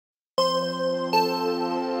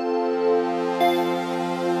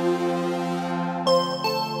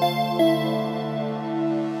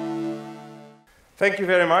Thank you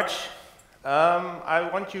very much. I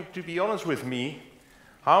want you to be honest with me.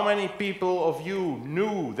 How many people of you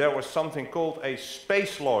knew there was something called a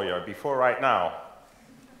space lawyer before right now?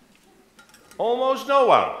 Almost no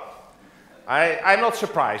one. I'm not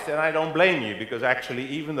surprised, and I don't blame you, because actually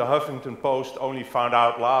even the Huffington Post only found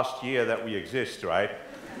out last year that we exist, right?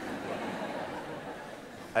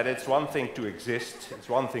 And it's one thing to exist, it's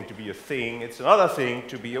one thing to be a thing, it's another thing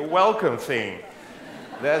to be a welcome thing.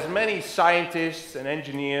 There's many scientists and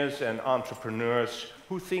engineers and entrepreneurs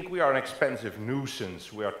who think we are an expensive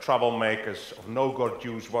nuisance, we are troublemakers of no good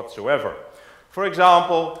use whatsoever. For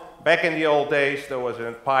example, back in the old days there was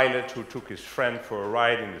a pilot who took his friend for a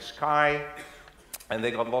ride in the sky and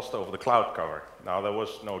they got lost over the cloud cover. Now there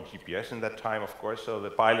was no GPS in that time, of course, so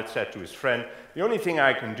the pilot said to his friend, the only thing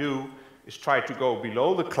I can do is try to go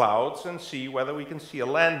below the clouds and see whether we can see a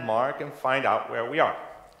landmark and find out where we are.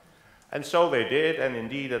 And so they did, and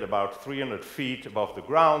indeed at about 300 feet above the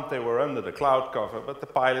ground they were under the cloud cover, but the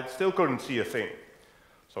pilot still couldn't see a thing.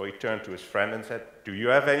 So he turned to his friend and said, do you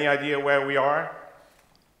have any idea where we are?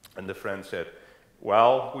 And the friend said,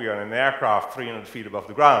 well, we are in an aircraft 300 feet above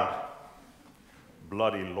the ground.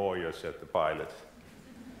 Bloody lawyer, said the pilot.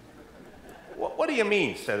 What do you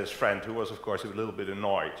mean, said his friend, who was of course a little bit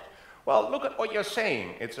annoyed. Well, look at what you're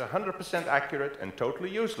saying. It's 100% accurate and totally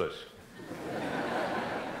useless.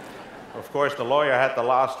 Of course, the lawyer had the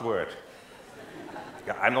last word.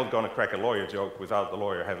 Yeah, I'm not going to crack a lawyer joke without the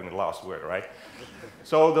lawyer having the last word, right?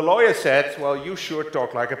 So the lawyer said, well, you sure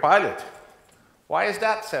talk like a pilot. Why is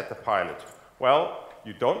that, said the pilot. Well,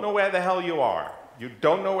 you don't know where the hell you are. You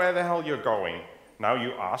don't know where the hell you're going. Now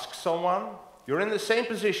you ask someone. You're in the same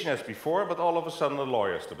position as before, but all of a sudden the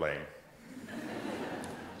lawyer's to blame.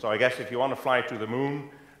 So I guess if you want to fly to the moon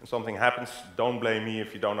and something happens, don't blame me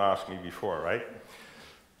if you don't ask me before, right?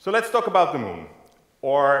 So let's talk about the moon,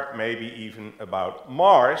 or maybe even about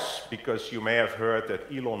Mars, because you may have heard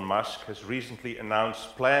that Elon Musk has recently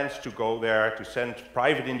announced plans to go there, to send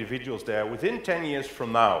private individuals there within 10 years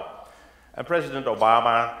from now. And President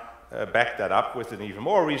Obama backed that up with an even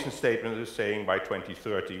more recent statement saying by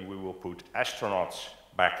 2030 we will put astronauts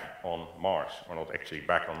back on Mars. Or not actually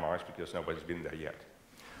back on Mars, because nobody's been there yet.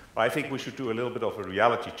 But I think we should do a little bit of a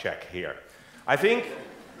reality check here. I think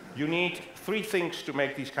you need three things to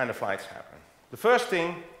make these kind of flights happen. The first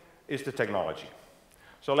thing is the technology.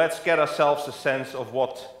 So let's get ourselves a sense of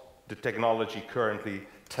what the technology currently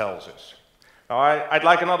tells us. Now I'd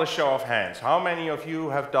like another show of hands. How many of you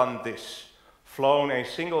have done this? Flown a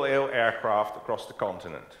single-aisle aircraft across the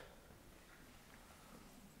continent?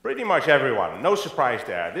 Pretty much everyone, no surprise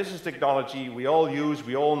there. This is technology we all use,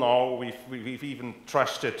 we all know, we've even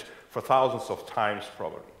trusted for thousands of times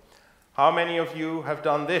probably. How many of you have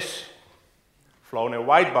done this? Flown a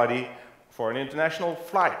wide-body for an international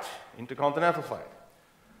flight, intercontinental flight?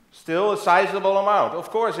 Still a sizable amount. Of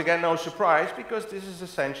course, again, no surprise, because this is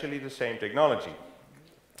essentially the same technology.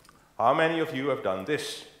 How many of you have done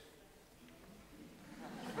this?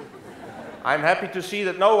 I'm happy to see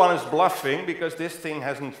that no one is bluffing, because this thing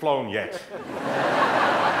hasn't flown yet.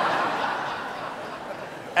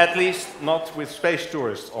 At least not with space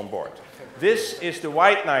tourists on board. This is the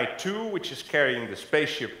White Knight 2, which is carrying the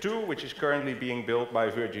Spaceship 2, which is currently being built by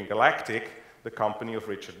Virgin Galactic, the company of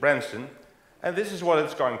Richard Branson. And this is what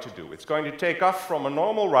it's going to do. It's going to take off from a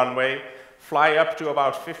normal runway, fly up to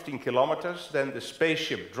about 15 kilometers, then the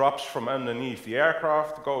spaceship drops from underneath the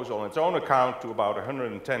aircraft, goes on its own account to about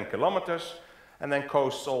 110 kilometers, and then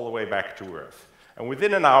coasts all the way back to Earth. And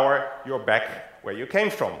within an hour, you're back where you came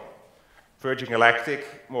from. Virgin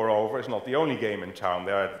Galactic, moreover, is not the only game in town.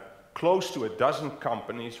 There are close to a dozen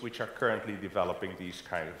companies which are currently developing these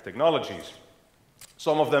kind of technologies.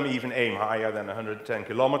 Some of them even aim higher than 110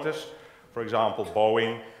 kilometers. For example,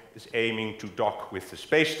 Boeing is aiming to dock with the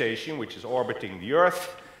space station, which is orbiting the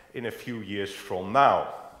Earth, in a few years from now.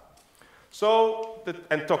 So,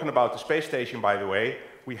 and talking about the space station, by the way,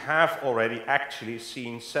 we have already actually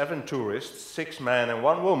seen 7 tourists, 6 men and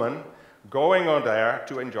 1 woman, going on there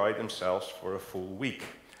to enjoy themselves for a full week.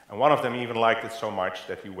 And one of them even liked it so much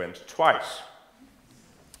that he went twice.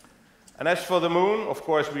 And as for the moon, of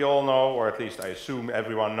course we all know, or at least I assume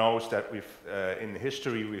everyone knows, that in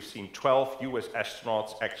history we've seen 12 US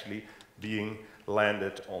astronauts actually being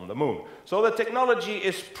landed on the moon. So the technology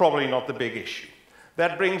is probably not the big issue.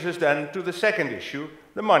 That brings us then to the second issue,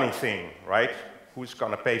 the money thing, right? Who's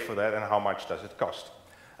going to pay for that and how much does it cost?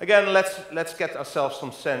 Again, let's get ourselves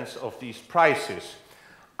some sense of these prices.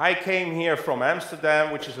 I came here from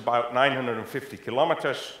Amsterdam, which is about 950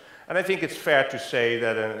 kilometers, and I think it's fair to say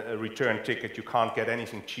that a return ticket, you can't get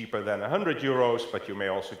anything cheaper than 100 euros, but you may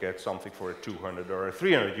also get something for a 200 or a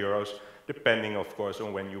 300 euros, depending, of course,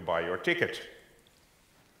 on when you buy your ticket.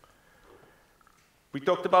 We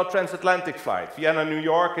talked about transatlantic flight. Vienna, New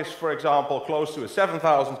York is, for example, close to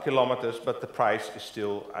 7,000 kilometers, but the price is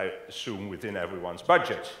still, I assume, within everyone's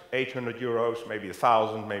budget. 800 euros, maybe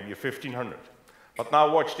 1,000, maybe 1,500. But now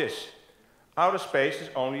watch this. Outer space is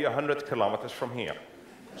only 100 kilometers from here.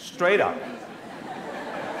 Straight up.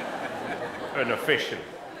 Unofficially.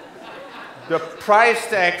 The price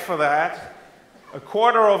tag for that,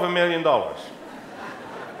 $250,000.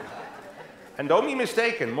 And don't be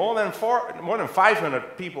mistaken, more than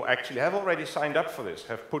 500 people actually have already signed up for this,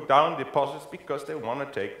 have put down deposits because they want to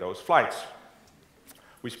take those flights.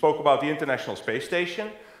 We spoke about the International Space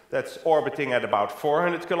Station, that's orbiting at about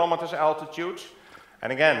 400 kilometers altitude.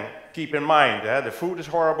 And again, keep in mind, the food is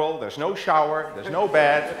horrible, there's no shower, there's no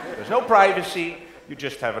bed, there's no privacy, you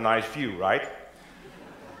just have a nice view, right?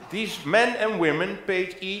 These men and women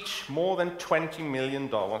paid each more than $20 million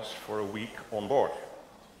for a week on board.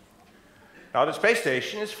 Now, the space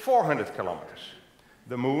station is 400 kilometers.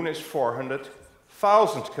 The moon is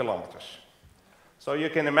 400,000 kilometers. So you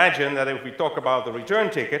can imagine that if we talk about the return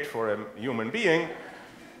ticket for a human being,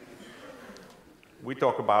 we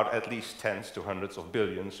talk about at least tens to hundreds of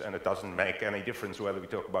billions, and it doesn't make any difference whether we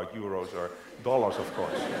talk about euros or dollars, of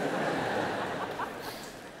course.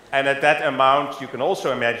 And at that amount, you can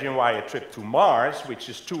also imagine why a trip to Mars, which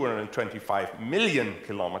is 225 million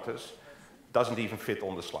kilometers, doesn't even fit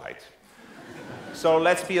on the slide. So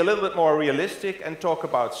let's be a little bit more realistic and talk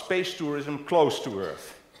about space tourism close to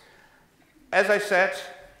Earth. As I said,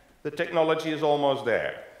 the technology is almost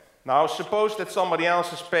there. Now, suppose that somebody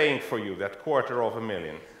else is paying for you that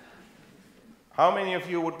 $250,000. How many of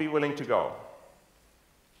you would be willing to go?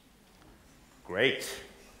 Great,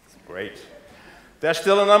 great. There's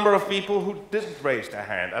still a number of people who didn't raise their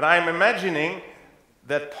hand, and I'm imagining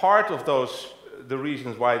that part of the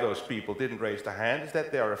reasons why those people didn't raise their hand is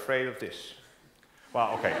that they are afraid of this.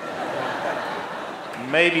 Well, okay.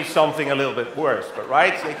 Maybe something a little bit worse, but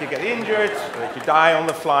right, that you get injured, that you die on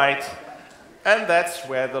the flight, and that's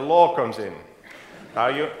where the law comes in. Now,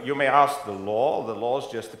 you may ask, the law is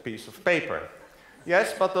just a piece of paper.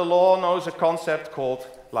 Yes, but the law knows a concept called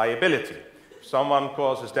liability. If someone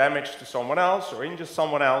causes damage to someone else or injures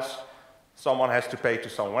someone else, someone has to pay to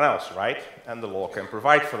someone else, right? And the law can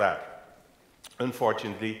provide for that.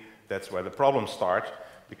 Unfortunately, that's where the problems start,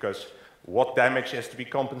 because what damage has to be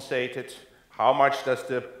compensated, how much does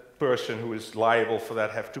the person who is liable for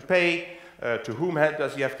that have to pay, to whom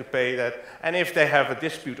does he have to pay that, and if they have a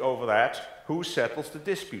dispute over that, who settles the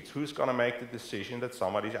disputes? Who's going to make the decision that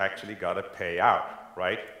somebody's actually got to pay out,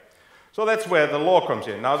 right? So that's where the law comes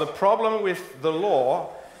in. Now, the problem with the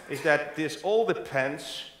law is that this all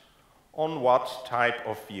depends on what type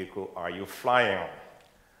of vehicle are you flying on.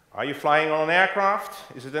 Are you flying on an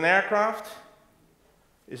aircraft? Is it an aircraft?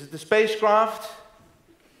 Is it a spacecraft?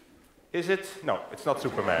 Is it? No, it's not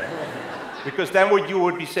Superman. Because then you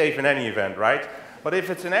would be safe in any event, right? But if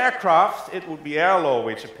it's an aircraft, it would be air law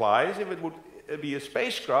which applies. If it would be a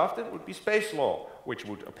spacecraft, it would be space law which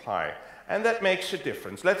would apply. And that makes a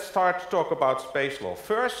difference. Let's start to talk about space law.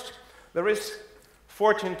 First, there is,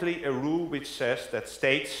 fortunately, a rule which says that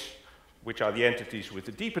states, which are the entities with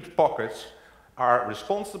the deepest pockets, are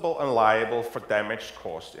responsible and liable for damage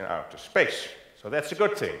caused in outer space. So that's a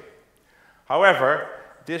good thing. However,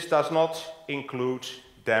 this does not include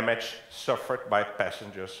damage suffered by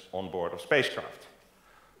passengers on board of spacecraft.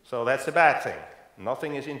 So that's a bad thing.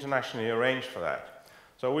 Nothing is internationally arranged for that.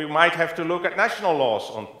 So we might have to look at national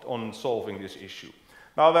laws on solving this issue.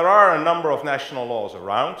 Now, there are a number of national laws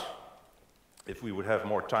around. If we would have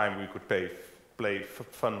more time, we could play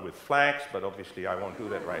fun with flags, but obviously I won't do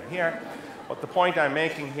that right here. But the point I'm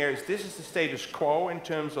making here is this is the status quo in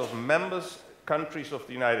terms of countries of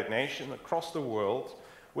the United Nations across the world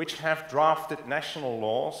which have drafted national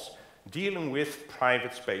laws dealing with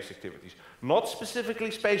private space activities. Not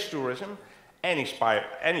specifically space tourism, any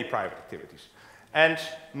private activities. And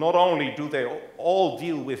not only do they all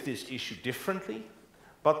deal with this issue differently,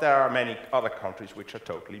 but there are many other countries which are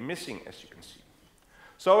totally missing, as you can see.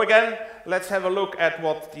 So again, let's have a look at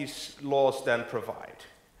what these laws then provide.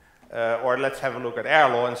 Or let's have a look at air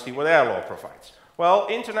law and see what air law provides. Well,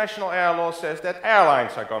 international air law says that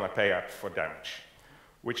airlines are going to pay up for damage,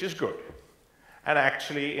 which is good. And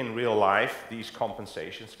actually, in real life, these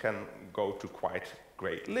compensations can go to quite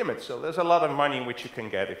great limits. So there's a lot of money which you can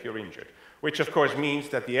get if you're injured, which of course means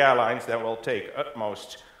that the airlines then will take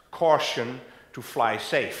utmost caution to fly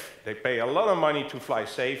safe. They pay a lot of money to fly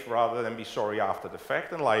safe rather than be sorry after the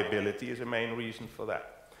fact, and liability is a main reason for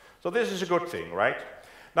that. So this is a good thing, right?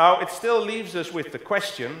 Now, it still leaves us with the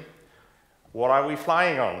question, What are we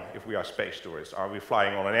flying on if we are space tourists? Are we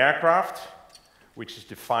flying on an aircraft, which is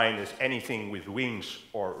defined as anything with wings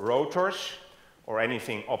or rotors, or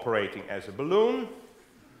anything operating as a balloon?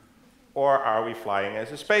 Or are we flying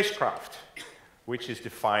as a spacecraft, which is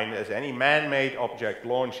defined as any man-made object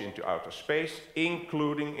launched into outer space,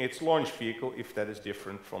 including its launch vehicle, if that is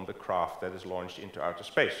different from the craft that is launched into outer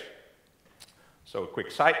space? So a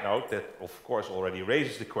quick side note that, of course, already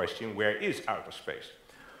raises the question, where is outer space?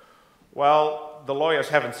 Well, the lawyers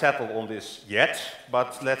haven't settled on this yet,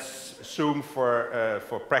 but let's assume for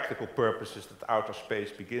practical purposes that outer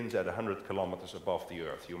space begins at 100 kilometers above the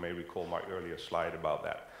Earth. You may recall my earlier slide about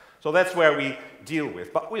that. So that's where we deal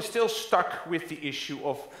with. But we're still stuck with the issue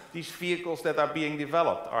of these vehicles that are being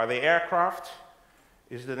developed. Are they aircraft?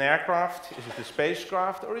 Is it an aircraft? Is it a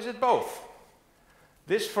spacecraft? Or is it both?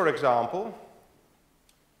 This, for example,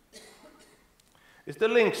 is the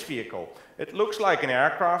Lynx vehicle. It looks like an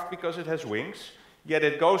aircraft because it has wings, yet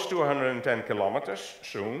it goes to 110 kilometers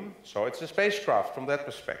soon, so it's a spacecraft from that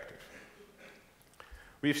perspective.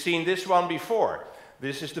 We've seen this one before.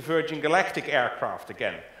 This is the Virgin Galactic aircraft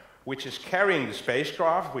again, which is carrying the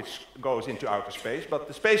spacecraft, which goes into outer space, but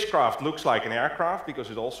the spacecraft looks like an aircraft because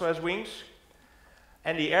it also has wings.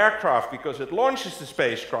 And the aircraft, because it launches the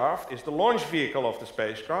spacecraft, is the launch vehicle of the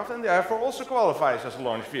spacecraft, and therefore also qualifies as a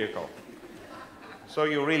launch vehicle. So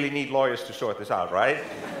you really need lawyers to sort this out, right?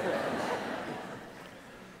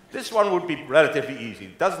 This one would be relatively easy.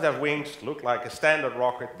 It doesn't have wings, look like a standard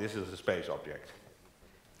rocket. This is a space object.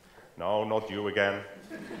 No, not you again.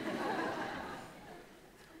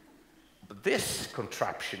 But this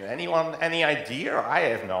contraption, anyone, any idea? I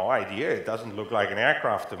have no idea. It doesn't look like an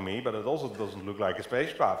aircraft to me, but it also doesn't look like a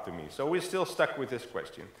spacecraft to me. So we're still stuck with this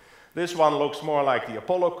question. This one looks more like the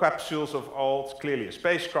Apollo capsules of old. It's clearly a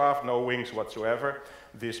spacecraft, no wings whatsoever.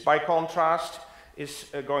 This, by contrast, is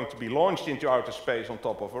going to be launched into outer space on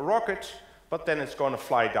top of a rocket, but then it's going to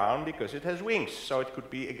fly down because it has wings. So it could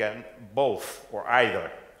be, again, both or either,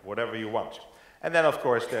 whatever you want. And then, of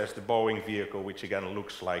course, there's the Boeing vehicle, which again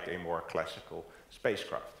looks like a more classical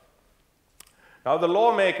spacecraft. Now, the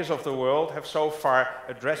lawmakers of the world have so far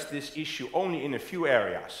addressed this issue only in a few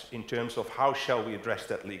areas in terms of how shall we address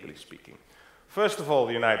that legally speaking. First of all,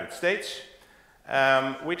 the United States,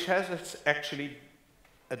 which has actually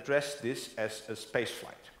addressed this as a space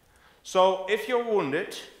flight. So if you're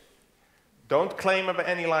wounded, don't claim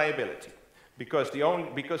any liability, because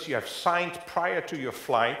you have signed prior to your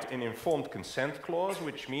flight an informed consent clause,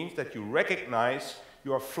 which means that you recognize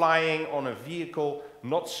you are flying on a vehicle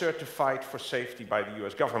not certified for safety by the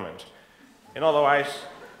US government. In other words,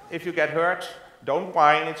 if you get hurt, don't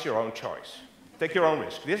whine, it's your own choice. Take your own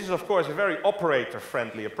risk. This is, of course, a very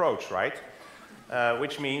operator-friendly approach, right?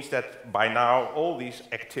 Which means that by now all these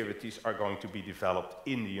activities are going to be developed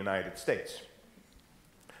in the United States.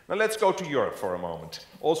 Now let's go to Europe for a moment.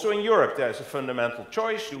 Also in Europe there's a fundamental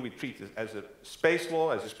choice. Do we treat it as a space law,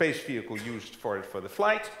 as a space vehicle used for the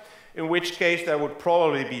flight? In which case there would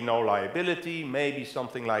probably be no liability, maybe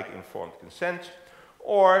something like informed consent,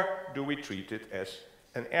 or do we treat it as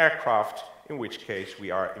an aircraft, in which case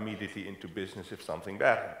we are immediately into business if something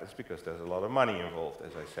bad happens, because there's a lot of money involved,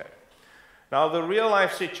 as I said. Now, the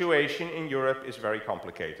real-life situation in Europe is very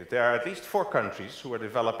complicated. There are at least 4 countries who are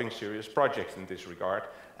developing serious projects in this regard,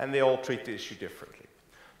 and they all treat the issue differently.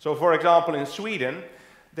 So, for example, in Sweden,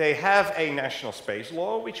 they have a national space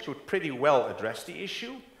law, which could pretty well address the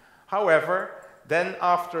issue. However, then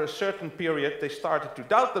after a certain period, they started to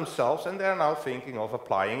doubt themselves, and they're now thinking of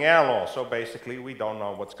applying air law. So basically, we don't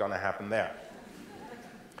know what's going to happen there.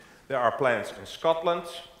 There are plans in Scotland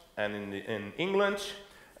and in England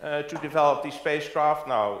to develop these spacecraft.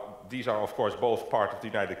 Now, these are, of course, both part of the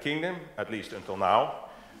United Kingdom, at least until now.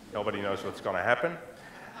 Nobody knows what's going to happen.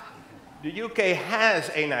 The UK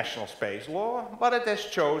has a national space law, but it has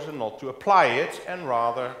chosen not to apply it and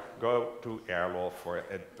rather go to air law for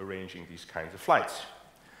arranging these kinds of flights.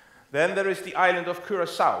 Then there is the island of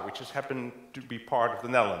Curaçao, which has happened to be part of the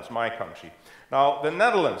Netherlands, my country. Now, the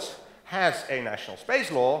Netherlands has a national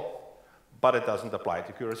space law, but it doesn't apply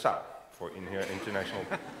to Curaçao for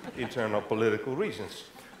internal political reasons.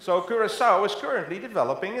 So Curaçao is currently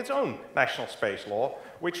developing its own national space law,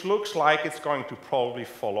 which looks like it's going to probably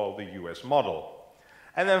follow the US model.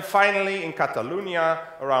 And then finally, in Catalonia,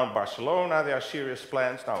 around Barcelona, there are serious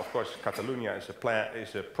plans. Now, of course, Catalonia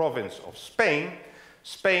is a province of Spain.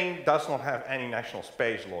 Spain does not have any national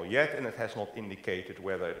space law yet, and it has not indicated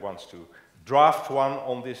whether it wants to draft one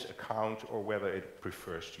on this account or whether it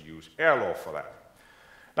prefers to use air law for that.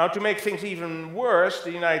 Now, to make things even worse,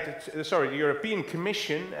 the European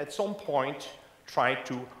Commission at some point tried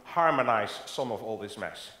to harmonize some of all this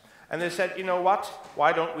mess. And they said, you know what?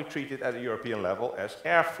 Why don't we treat it at a European level as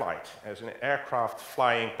air flight, as an aircraft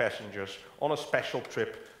flying passengers on a special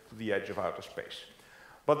trip to the edge of outer space.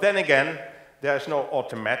 But then again, there's no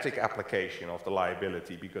automatic application of the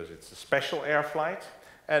liability because it's a special air flight,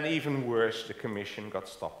 and even worse, the Commission got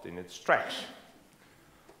stopped in its tracks.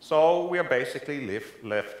 So we are basically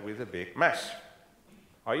left with a big mess.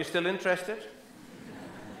 Are you still interested?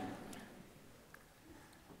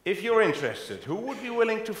 If you're interested, who would be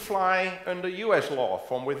willing to fly under US law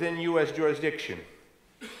from within US jurisdiction?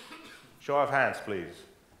 Show of hands, please.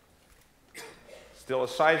 Still a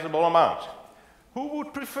sizable amount. Who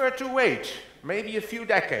would prefer to wait maybe a few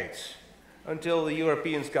decades until the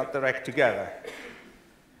Europeans got their act together?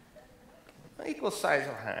 Equal size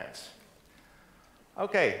of hands.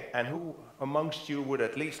 Okay, and who amongst you would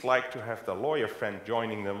at least like to have the lawyer friend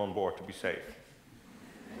joining them on board to be safe?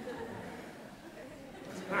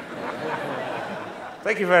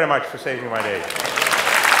 Thank you very much for saving my day.